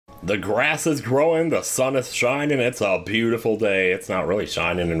The grass is growing, the sun is shining, it's a beautiful day. It's not really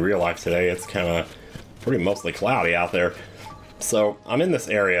shining in real life today, it's kind of pretty mostly cloudy out there. So, I'm in this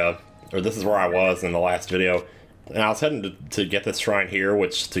area, or this is where I was in the last video, and I was heading to get this shrine here,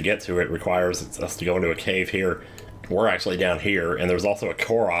 which to get to it requires us to go into a cave here. We're actually down here, and there's also a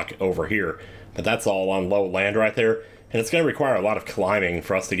Korok over here, but that's all on low land right there, and it's going to require a lot of climbing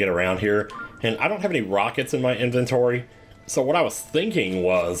for us to get around here, and I don't have any rockets in my inventory, so what I was thinking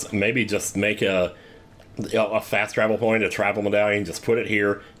was maybe just make a fast travel point, a travel medallion, just put it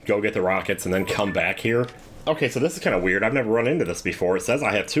here, go get the rockets, and then come back here. Okay, so this is kind of weird. I've never run into this before. It says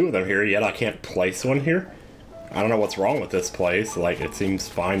I have 2 of them here, yet I can't place one here. I don't know what's wrong with this place. Like, it seems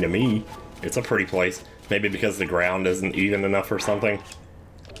fine to me. It's a pretty place. Maybe because the ground isn't even enough or something.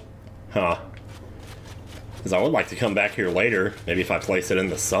 Huh. Because I would like to come back here later. Maybe if I place it in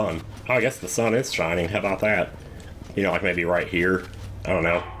the sun. Oh, I guess the sun is shining. How about that? You know, like maybe right here. I don't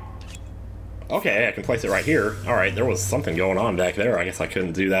know. Okay, I can place it right here. Alright, there was something going on back there. I guess I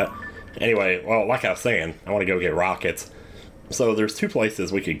couldn't do that. Anyway, well, like I was saying, I want to go get rockets. So there's 2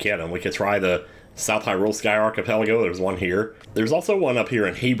 places we could get them. We could try the South Hyrule Sky Archipelago. There's one here. There's also one up here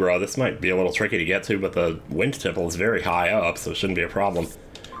in Hebra. This might be a little tricky to get to, but the Wind Temple is very high up, so it shouldn't be a problem.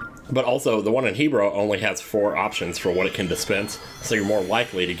 But also, the one in Hebra only has 4 options for what it can dispense, so you're more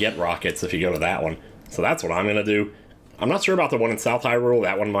likely to get rockets if you go to that one. So that's what I'm going to do. I'm not sure about the one in South Hyrule.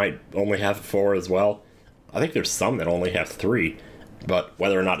 That one might only have 4 as well. I think there's some that only have 3, but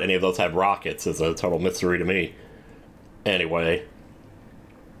whether or not any of those have rockets is a total mystery to me. Anyway.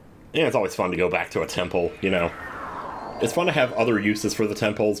 Yeah, it's always fun to go back to a temple, you know. It's fun to have other uses for the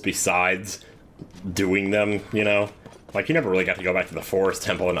temples besides doing them, you know. Like, you never really got to go back to the Forest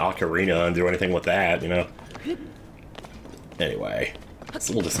Temple in Ocarina and do anything with that, you know. Anyway,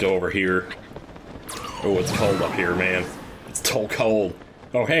 so we'll just go over here. Oh, it's cold up here, man. It's so cold.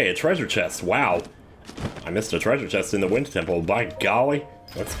 Oh, hey, a treasure chest. Wow. I missed a treasure chest in the Wind Temple. By golly.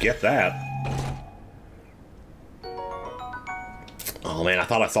 Let's get that. Oh man, I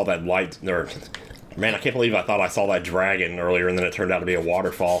thought I saw that light, or, man, I can't believe I thought I saw that dragon earlier and then it turned out to be a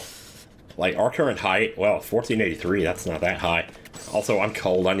waterfall. Like, our current height, well, 1483, that's not that high. Also, I'm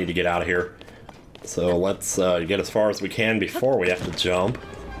cold, I need to get out of here. So let's get as far as we can before we have to jump.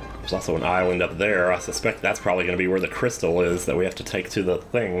 There's also an island up there. I suspect that's probably going to be where the crystal is that we have to take to the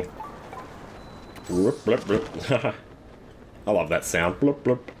thing. Bloop, bloop, bloop. I love that sound. Bloop,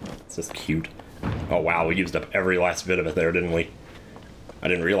 bloop. It's just cute. Oh wow, we used up every last bit of it there, didn't we? I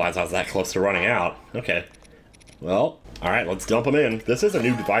didn't realize I was that close to running out. Okay. Well, alright, let's dump them in. This is a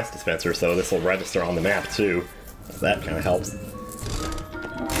new device dispenser, so this will register on the map too. So that kind of helps.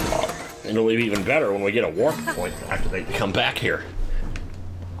 It'll be even better when we get a warp point to activate to come back here.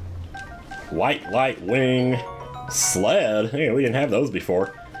 White, light, wing, sled. Hey, we didn't have those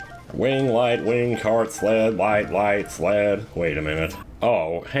before. Wing, light, wing, cart, sled, light, light, sled. Wait a minute.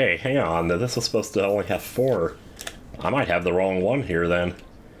 Oh, hey, hang on. This was supposed to only have 4. I might have the wrong one here then.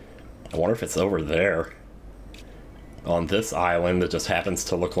 I wonder if it's over there. On this island that just happens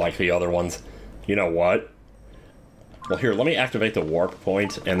to look like the other ones. You know what? Well here, let me activate the warp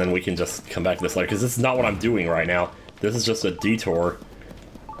point and then we can just come back to this later, because this is not what I'm doing right now. This is just a detour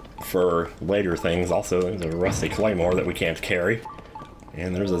for later things. Also, there's a rusty claymore that we can't carry.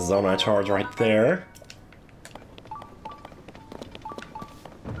 And there's a Zonai charge right there.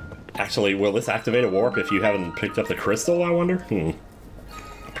 Actually, will this activate a warp if you haven't picked up the crystal, I wonder? I'm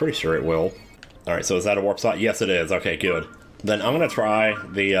pretty sure it will. Alright, so is that a warp spot? Yes, it is. Okay, good. Then I'm gonna try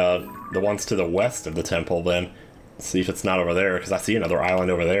the ones to the west of the temple then. See if it's not over there, because I see another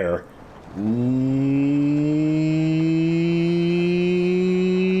island over there.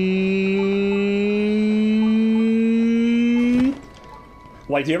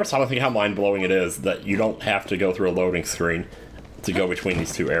 Like, do you ever stop and think how mind-blowing it is that you don't have to go through a loading screen to go between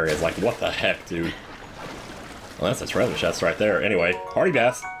these 2 areas? Like, what the heck, dude? Well, that's a treasure chest right there. Anyway, Hardy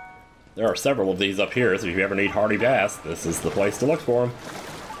Bass. There are several of these up here, so if you ever need Hardy Bass, this is the place to look for them.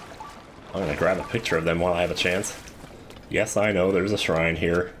 I'm gonna grab a picture of them while I have a chance. Yes, I know, there's a shrine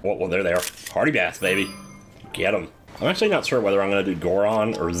here. Well, there they are. Hardy Bass, baby. Get them. I'm actually not sure whether I'm gonna do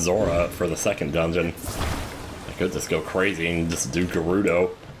Goron or Zora for the second dungeon. I could just go crazy and just do Gerudo.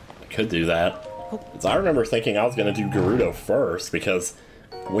 I could do that. Because I remember thinking I was going to do Gerudo first, because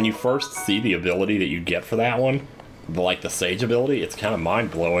when you first see the ability that you get for that one, like the Sage ability, it's kind of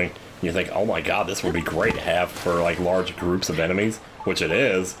mind-blowing. You think, oh my god, this would be great to have for like large groups of enemies, which it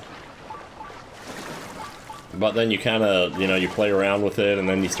is. But then you kind of, you know, you play around with it, and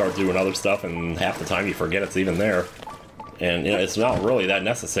then you start doing other stuff, and half the time you forget it's even there. And, you know, it's not really that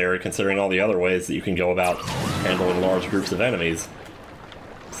necessary, considering all the other ways that you can go about handling large groups of enemies.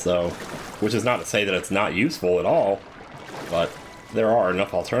 So, which is not to say that it's not useful at all, but there are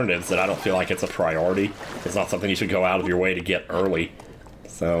enough alternatives that I don't feel like it's a priority. It's not something you should go out of your way to get early.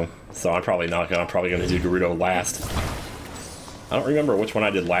 So I'm probably not gonna. I'm probably gonna do Gerudo last. I don't remember which one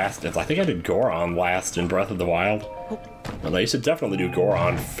I did last. I think I did Goron last in Breath of the Wild. Although you should definitely do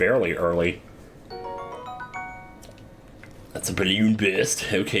Goron fairly early. That's a balloon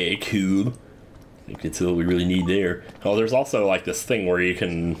burst. Okay, cool. I think that's all we really need there. Oh, there's also like this thing where you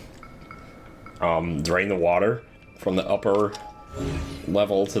can drain the water from the upper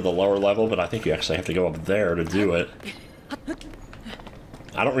level to the lower level, but I think you actually have to go up there to do it.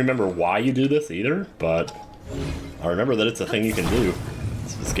 I don't remember why you do this either, but I remember that it's a thing you can do.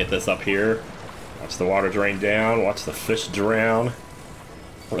 Let's just get this up here. Watch the water drain down, watch the fish drown.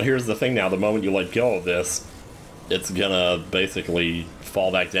 Well, here's the thing now, the moment you let go of this, it's gonna basically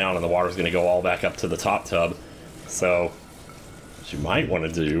fall back down and the water's gonna go all back up to the top tub. So, what you might want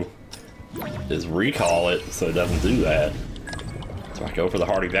to do is recall it so it doesn't do that. Do I go for the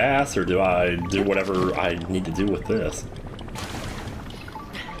hardy bass, or do I do whatever I need to do with this?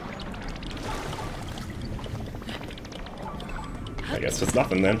 I guess it's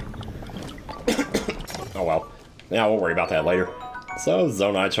nothing then. Oh well. Yeah, we'll worry about that later. So,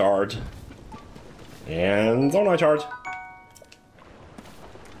 Zonai charge. And Zonai charge.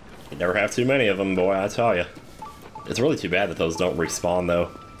 You never have too many of them, boy, I tell you. It's really too bad that those don't respawn,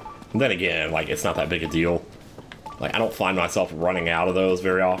 though. And then again, like, it's not that big a deal. Like, I don't find myself running out of those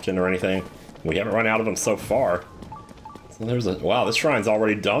very often or anything. We haven't run out of them so far. So there's a... Wow, this shrine's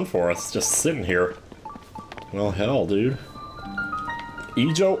already done for us, just sitting here. Well, hell, dude.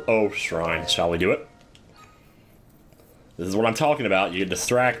 Ijo O Shrine. Shall we do it? This is what I'm talking about. You get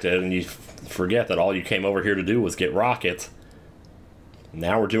distracted and you forget that all you came over here to do was get rockets.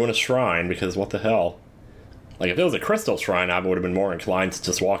 Now we're doing a shrine because what the hell? Like, if it was a crystal shrine, I would have been more inclined to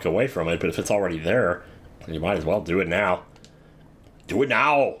just walk away from it, but if it's already there, you might as well do it now. Do it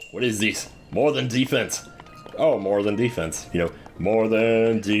now! What is this? More than defense. Oh, more than defense. You know, more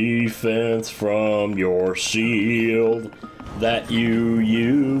than defense from your shield. That you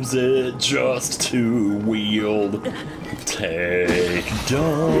use it just to wield. Take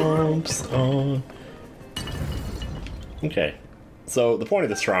dumps on. Okay. So the point of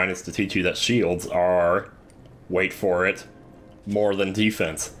this shrine is to teach you that shields are, wait for it, more than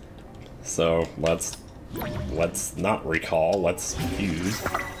defense. So let's not recall, let's fuse.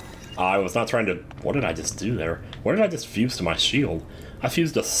 I was not trying to... What did I just do there? Where did I just fuse to my shield? I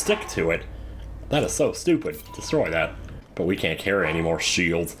fused a stick to it. That is so stupid. Destroy that. But we can't carry any more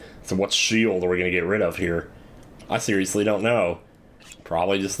shields. So what shield are we going to get rid of here? I seriously don't know.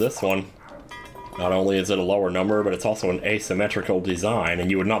 Probably just this one. Not only is it a lower number, but it's also an asymmetrical design, and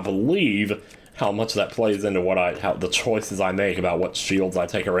you would not believe how much that plays into what how the choices I make about what shields I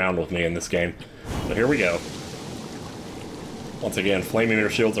take around with me in this game. But here we go. Once again, flame emitter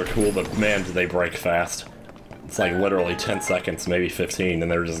shields are cool, but man, do they break fast. It's like literally 10 seconds, maybe 15,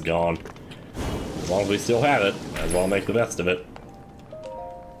 and they're just gone. As long as we still have it, might as well make the best of it.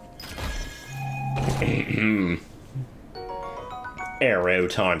 Arrow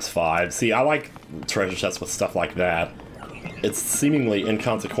times 5. See, I like treasure chests with stuff like that. It's seemingly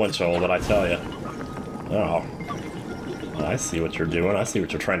inconsequential, but I tell you. Oh. I see what you're doing. I see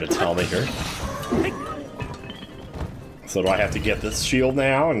what you're trying to tell me here. So do I have to get this shield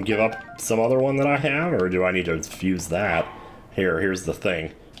now and give up some other one that I have, or do I need to fuse that? Here's the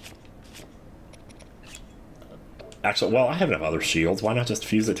thing. Actually, well, I have enough other shields. Why not just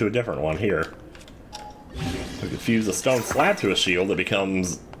fuse it to a different one? Here. We could fuse a stone slab to a shield that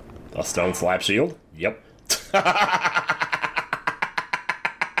becomes a stone slab shield. Yep.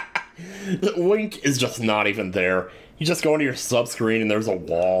 The link is just not even there. You just go into your sub-screen and there's a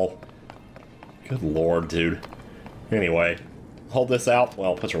wall. Good lord, dude. Anyway, hold this out.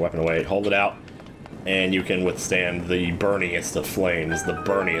 Well, put your weapon away. Hold it out. And you can withstand the burniest of flames, the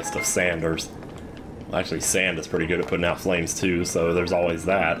burniest of sanders. Actually, sand is pretty good at putting out flames too, so there's always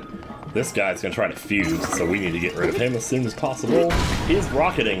that. This guy's gonna try to fuse, so we need to get rid of him as soon as possible. He is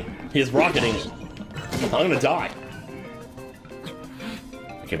rocketing. He is rocketing. I'm gonna die.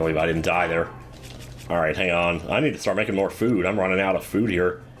 I can't believe I didn't die there. Alright, hang on. I need to start making more food. I'm running out of food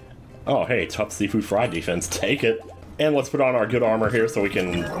here. Oh, hey, tough seafood fry defense. Take it. And let's put on our good armor here so we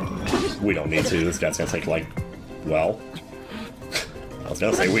can... We don't need to. This guy's gonna take, like... Well... I was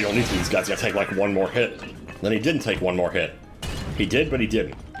gonna say we don't need to. This guy's gonna take, like, one more hit. Then he didn't take one more hit. He did, but he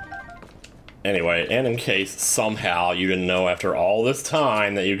didn't. Anyway, and in case somehow you didn't know after all this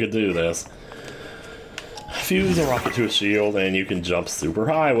time that you could do this, fuse a rocket to a shield and you can jump super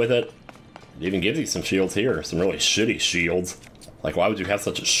high with it. It even gives you some shields here, some really shitty shields. Like, why would you have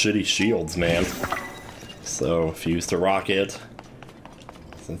such shitty shields, man? So, fuse to rocket.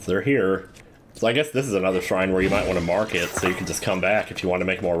 Since they're here. So I guess this is another shrine where you might want to mark it, so you can just come back if you want to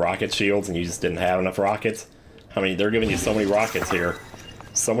make more rocket shields and you just didn't have enough rockets. I mean, they're giving you so many rockets here.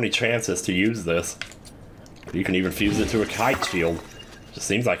 So many chances to use this. You can even fuse it to a kite shield. Just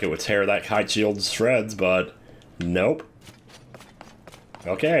seems like it would tear that kite shield to shreds, but nope.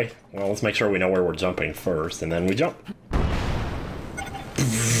 Okay, well, let's make sure we know where we're jumping first, and then we jump.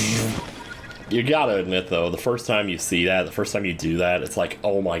 You gotta admit, though, the first time you see that, the first time you do that, it's like,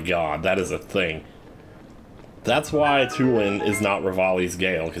 oh my god, that is a thing. That's why Tulin is not Rivali's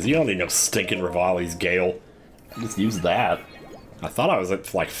Gale, because you don't need no stinking Rivali's Gale. Just use that. I thought I was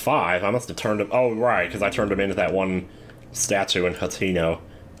at, like, 5. I must have turned him... Oh, right, because I turned him into that one statue in Hatino.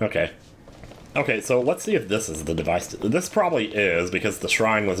 Okay. Okay, so let's see if this is the device. This probably is, because the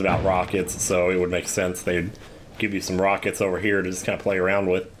shrine was about rockets, so it would make sense they'd give you some rockets over here to just kind of play around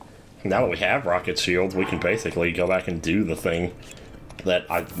with. Now that we have rocket shields, we can basically go back and do the thing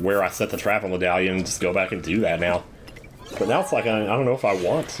where I set the travel medallion and just go back and do that now. But now it's like, I don't know if I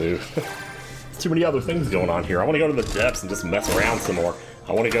want to. There's too many other things going on here. I want to go to the depths and just mess around some more.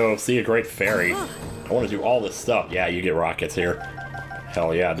 I want to go see a great fairy. I want to do all this stuff. Yeah, you get rockets here.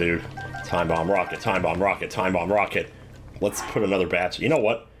 Hell yeah, dude. Time bomb rocket, time bomb rocket, time bomb rocket. Let's put another batch. You know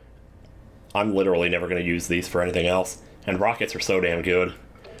what? I'm literally never going to use these for anything else. And rockets are so damn good.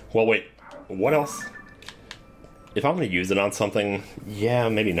 Well, wait, what else? If I'm going to use it on something, yeah,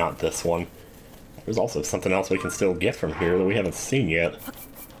 maybe not this one. There's also something else we can still get from here that we haven't seen yet.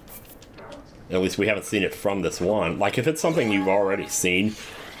 At least we haven't seen it from this one. Like, if it's something you've already seen,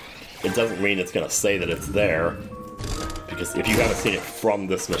 it doesn't mean it's going to say that it's there. Because if you haven't seen it from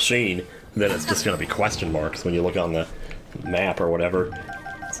this machine, then it's just going to be question marks when you look on the map or whatever.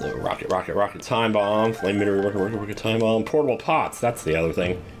 So, rocket, rocket, rocket, time bomb, flame emitter, rocket, rocket, rocket, time bomb, portable pots, that's the other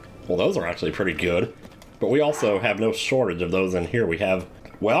thing. Well, those are actually pretty good. But we also have no shortage of those in here. We have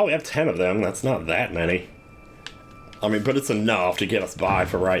 10 of them. That's not that many. I mean, but it's enough to get us by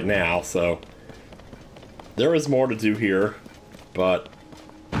for right now, so... There is more to do here, but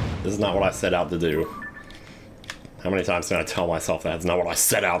this is not what I set out to do. How many times can I tell myself that's not what I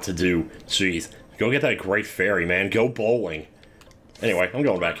set out to do? Jeez. Go get that great fairy, man. Go bowling. Anyway, I'm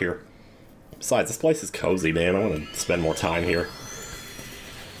going back here. Besides, this place is cozy, man. I want to spend more time here.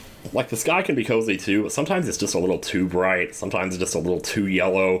 Like, the sky can be cozy too, but sometimes it's just a little too bright. Sometimes it's just a little too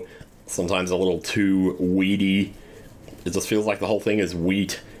yellow. Sometimes a little too weedy. It just feels like the whole thing is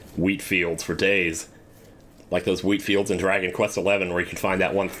wheat fields for days. Like those wheat fields in Dragon Quest XI where you can find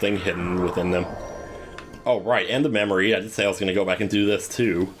that one thing hidden within them. Oh, right, and the memory. I did say I was going to go back and do this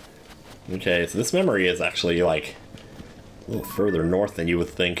too. Okay, so this memory is actually, like, a little further north than you would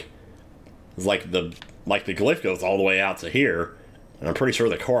think. It's like the glyph goes all the way out to here. And I'm pretty sure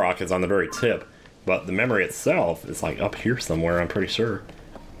the Korok is on the very tip, but the memory itself is like up here somewhere, I'm pretty sure.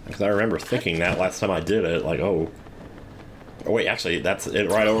 Because I remember thinking that last time I did it, like, oh. Oh wait, actually, that's it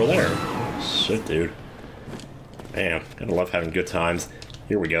right over there. Shit, dude. Man, I love having good times.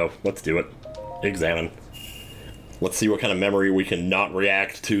 Here we go, let's do it. Examine. Let's see what kind of memory we can not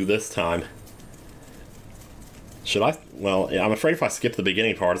react to this time. Should I? Well, I'm afraid if I skip the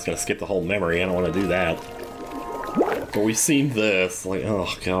beginning part, it's going to skip the whole memory. I don't want to do that. But we've seen this, like,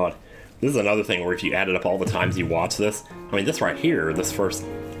 oh god. This is another thing where if you added up all the times you watch this, I mean, this right here, this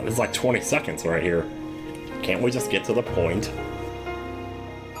is like 20 seconds right here. Can't we just get to the point?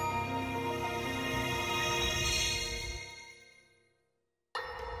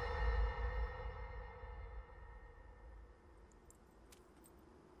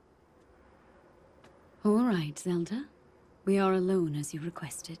 All right, Zelda. We are alone as you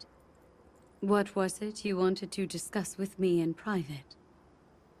requested. What was it you wanted to discuss with me in private?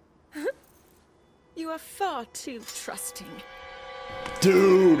 You are far too trusting.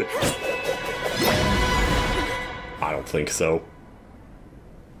 Dude! I don't think so.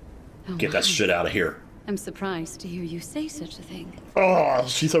 Oh, Get that shit out of here. I'm surprised to hear you say such a thing. Oh,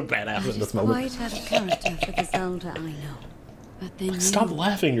 she's so badass in this moment. Quite out of character for the Zelda I know. But then Stop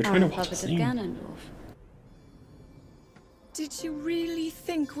laughing, you're trying to watch a scene. Ganondorf. Did you really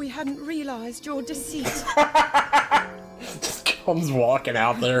think we hadn't realized your deceit? Just comes walking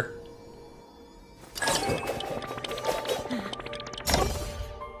out there.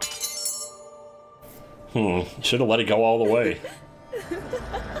 Should have let it go all the way.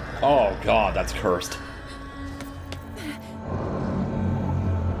 Oh god, that's cursed.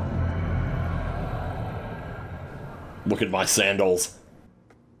 Look at my sandals.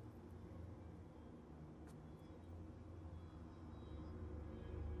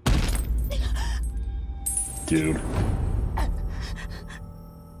 Dude.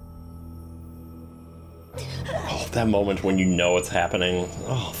 That moment when you know it's happening.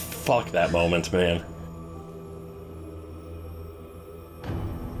 Oh, fuck that moment, man.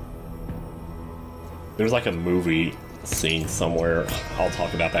 There's like a movie scene somewhere. I'll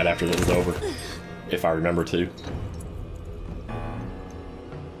talk about that after this is over, if I remember to.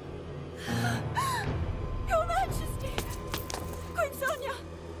 Your Majesty! Queen Sonia!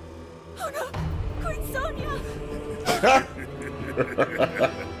 Oh no! Queen Sonia!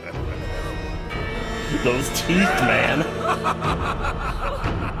 Those teeth, man.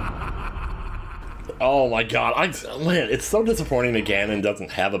 Oh my god, man, it's so disappointing that Ganon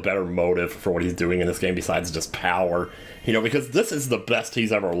doesn't have a better motive for what he's doing in this game besides just power. You know, because this is the best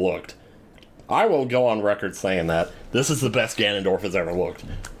he's ever looked. I will go on record saying that. This is the best Ganondorf has ever looked.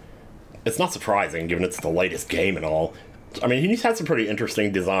 It's not surprising, given it's the latest game and all. I mean, he's had some pretty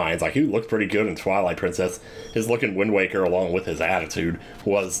interesting designs. Like, he looked pretty good in Twilight Princess. His look in Wind Waker, along with his attitude,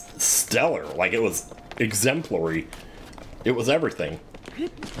 was stellar. Like, it was exemplary. It was everything.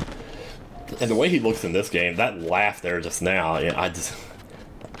 And the way he looks in this game, that laugh there just now,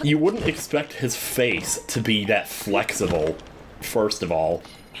 you wouldn't expect his face to be that flexible, first of all.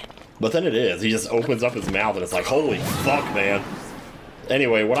 But then it is. He just opens up his mouth and it's like, holy fuck, man.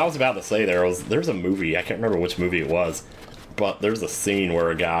 Anyway, what I was about to say there was, there's a movie, I can't remember which movie it was, but there's a scene where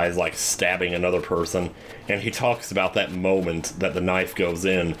a guy's like stabbing another person, and he talks about that moment that the knife goes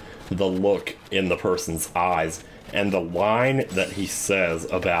in, the look in the person's eyes. And the line that he says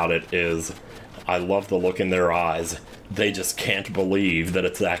about it is, I love the look in their eyes. They just can't believe that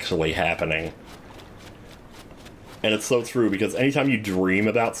it's actually happening. And it's so true, because anytime you dream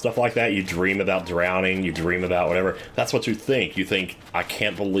about stuff like that, you dream about drowning, you dream about whatever, that's what you think. You think, I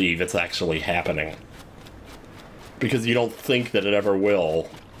can't believe it's actually happening. Because you don't think that it ever will.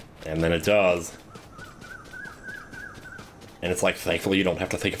 And then it does. And it's like, thankfully you don't have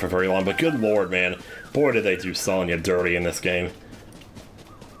to think for very long, but good lord, man. Boy, did they do Sonya dirty in this game.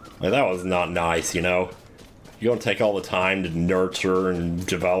 Like, that was not nice, you know? You don't take all the time to nurture and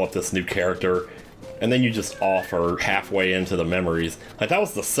develop this new character, and then you just offer halfway into the memories. Like, that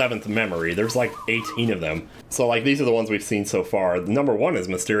was the 7th memory. There's like 18 of them. So, like, these are the ones we've seen so far. Number 1 is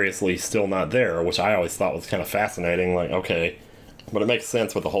mysteriously still not there, which I always thought was kind of fascinating. Like, okay. But it makes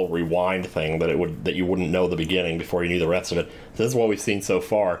sense with the whole rewind thing, that you wouldn't know the beginning before you knew the rest of it. This is what we've seen so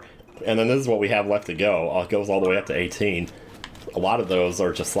far. And then this is what we have left to go. It goes all the way up to 18. A lot of those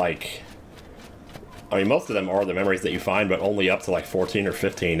are just like... I mean, most of them are the memories that you find, but only up to like 14 or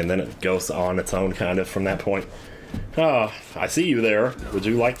 15, and then it goes on its own kind of from that point. I see you there. Would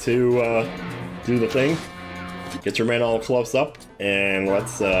you like to do the thing? Get your men all close up, and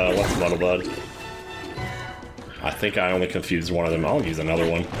let's Muddle Bud. I think I only confused one of them. I'll use another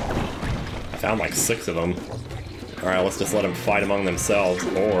one. I found like 6 of them. Alright, let's just let them fight among themselves,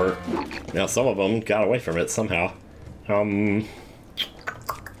 or... Now, some of them got away from it somehow. I'm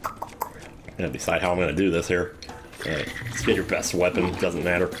gonna decide how I'm gonna do this here. Alright, let's get your best weapon, doesn't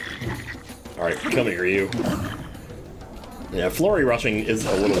matter. Alright, come here, you. Yeah, flurry rushing is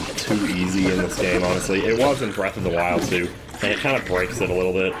a little too easy in this game, honestly. It was in Breath of the Wild, too, and it kind of breaks it a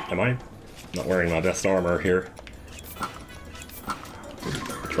little bit. Am I not wearing my best armor here?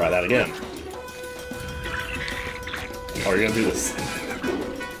 Try that again. Oh, you're gonna do this.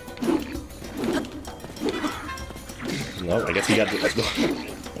 No, I guess you got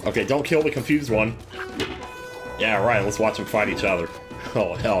to... Okay, don't kill the confused one. Yeah, right, let's watch them fight each other.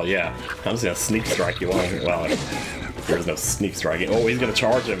 Oh, hell yeah. I'm just gonna sneak strike you while... Well, there's no sneak striking. Oh, he's gonna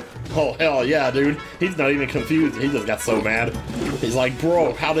charge him. Oh, hell yeah, dude. He's not even confused. He just got so mad. He's like,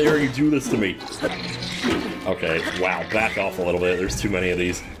 bro, how dare you do this to me? Okay, wow, back off a little bit. There's too many of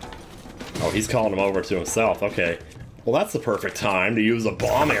these. Oh, he's calling him over to himself. Okay. Well, that's the perfect time to use a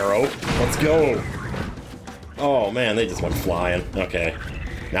bomb arrow. Let's go. Oh, man, they just went flying. Okay.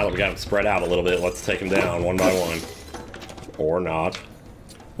 Now that we got them spread out a little bit, let's take them down one by one. Or not.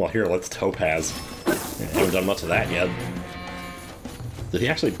 Well, here, let's Topaz. I haven't done much of that yet. Did he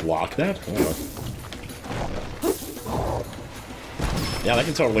actually block that? I don't know. Yeah, they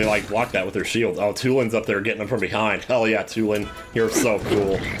can totally, like, block that with their shields. Oh, Tulin's up there getting them from behind. Hell yeah, Tulin. You're so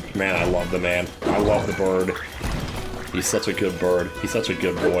cool. Man, I love the man. I love the bird. He's such a good bird. He's such a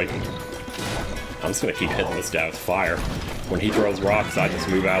good boy. I'm just gonna keep hitting this guy with fire. When he throws rocks, I just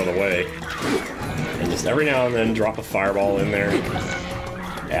move out of the way. And just every now and then drop a fireball in there.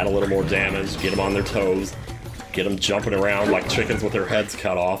 Add a little more damage, get them on their toes. Get them jumping around like chickens with their heads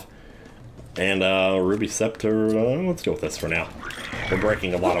cut off. And, Ruby Scepter, let's go with this for now. We're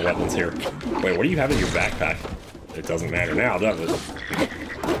breaking a lot of weapons here. Wait, what do you have in your backpack? It doesn't matter now, does it?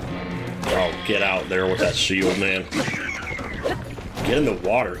 Oh, get out there with that shield, man. Get in the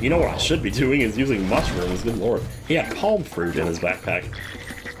water. You know what I should be doing is using mushrooms. Good lord. He had palm fruit in his backpack.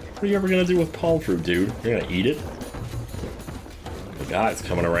 What are you ever gonna do with palm fruit, dude? You're gonna eat it? The guy's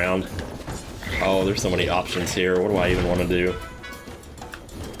coming around. Oh, there's so many options here. What do I even want to do?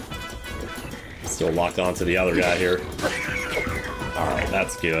 Still locked onto the other guy here. Alright,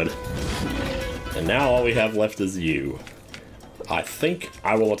 that's good. And now all we have left is you. I think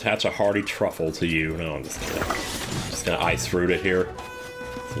I will attach a hearty truffle to you. No, I'm just kidding. Just gonna ice fruit it here.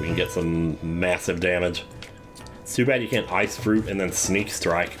 So we can get some massive damage. It's too bad you can't ice fruit and then sneak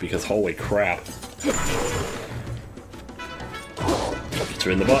strike, because holy crap. Get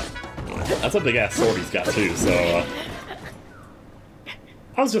you in the butt. That's a big ass sword he's got too, so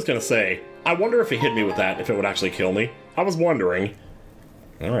I was just gonna say, I wonder if he hit me with that, if it would actually kill me. I was wondering.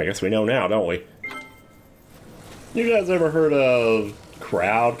 Alright, I guess we know now, don't we? You guys ever heard of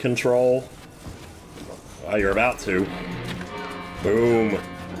crowd control? Well, you're about to. Boom.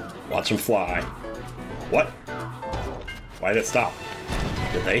 Watch him fly. What? Why did it stop?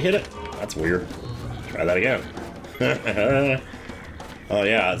 Did they hit it? That's weird. Try that again. Oh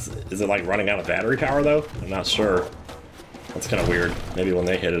yeah, is it like running out of battery power though? I'm not sure. That's kind of weird. Maybe when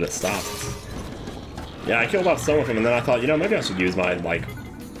they hit it, it stops. Yeah, I killed off some of them, and then I thought, you know, maybe I should use my, like,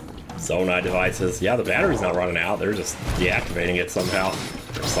 Zonai devices. Yeah, the battery's not running out. They're just deactivating it somehow.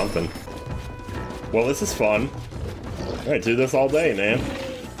 Or something. Well, this is fun. I'm gonna do this all day, man.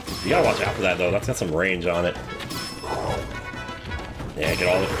 You gotta watch out for that, though. That's got some range on it. Yeah,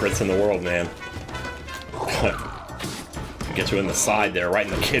 get all the crits in the world, man. Get you in the side there, right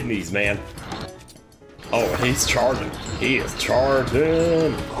in the kidneys, man. Oh, he's charging. He is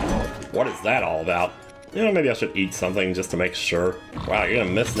charging. What is that all about? You know, maybe I should eat something just to make sure. Wow, you're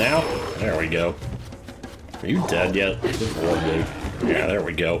gonna miss now? There we go. Are you dead yet? Good lord, dude. Yeah, there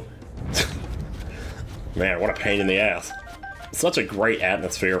we go. Man, what a pain in the ass. Such a great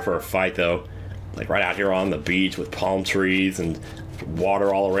atmosphere for a fight, though. Like right out here on the beach with palm trees and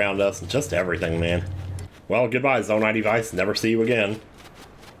water all around us and just everything, man. Well, goodbye, Zonai device. Never see you again.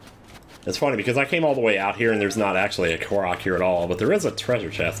 It's funny because I came all the way out here and there's not actually a Korok here at all, but there is a treasure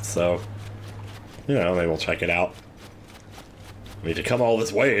chest, so, you know, maybe we'll check it out. I mean, to come all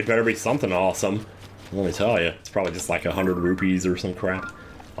this way, it better be something awesome. Let me tell you, it's probably just like 100 rupees or some crap.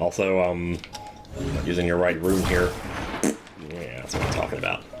 Also, using your right room here. Yeah, that's what I'm talking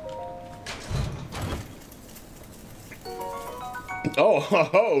about.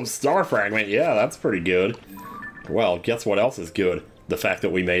 Oh, star fragment. Yeah, that's pretty good. Well, guess what else is good? The fact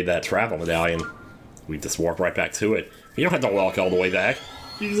that we made that travel medallion. We just warp right back to it. You don't have to walk all the way back.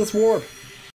 You can just warp.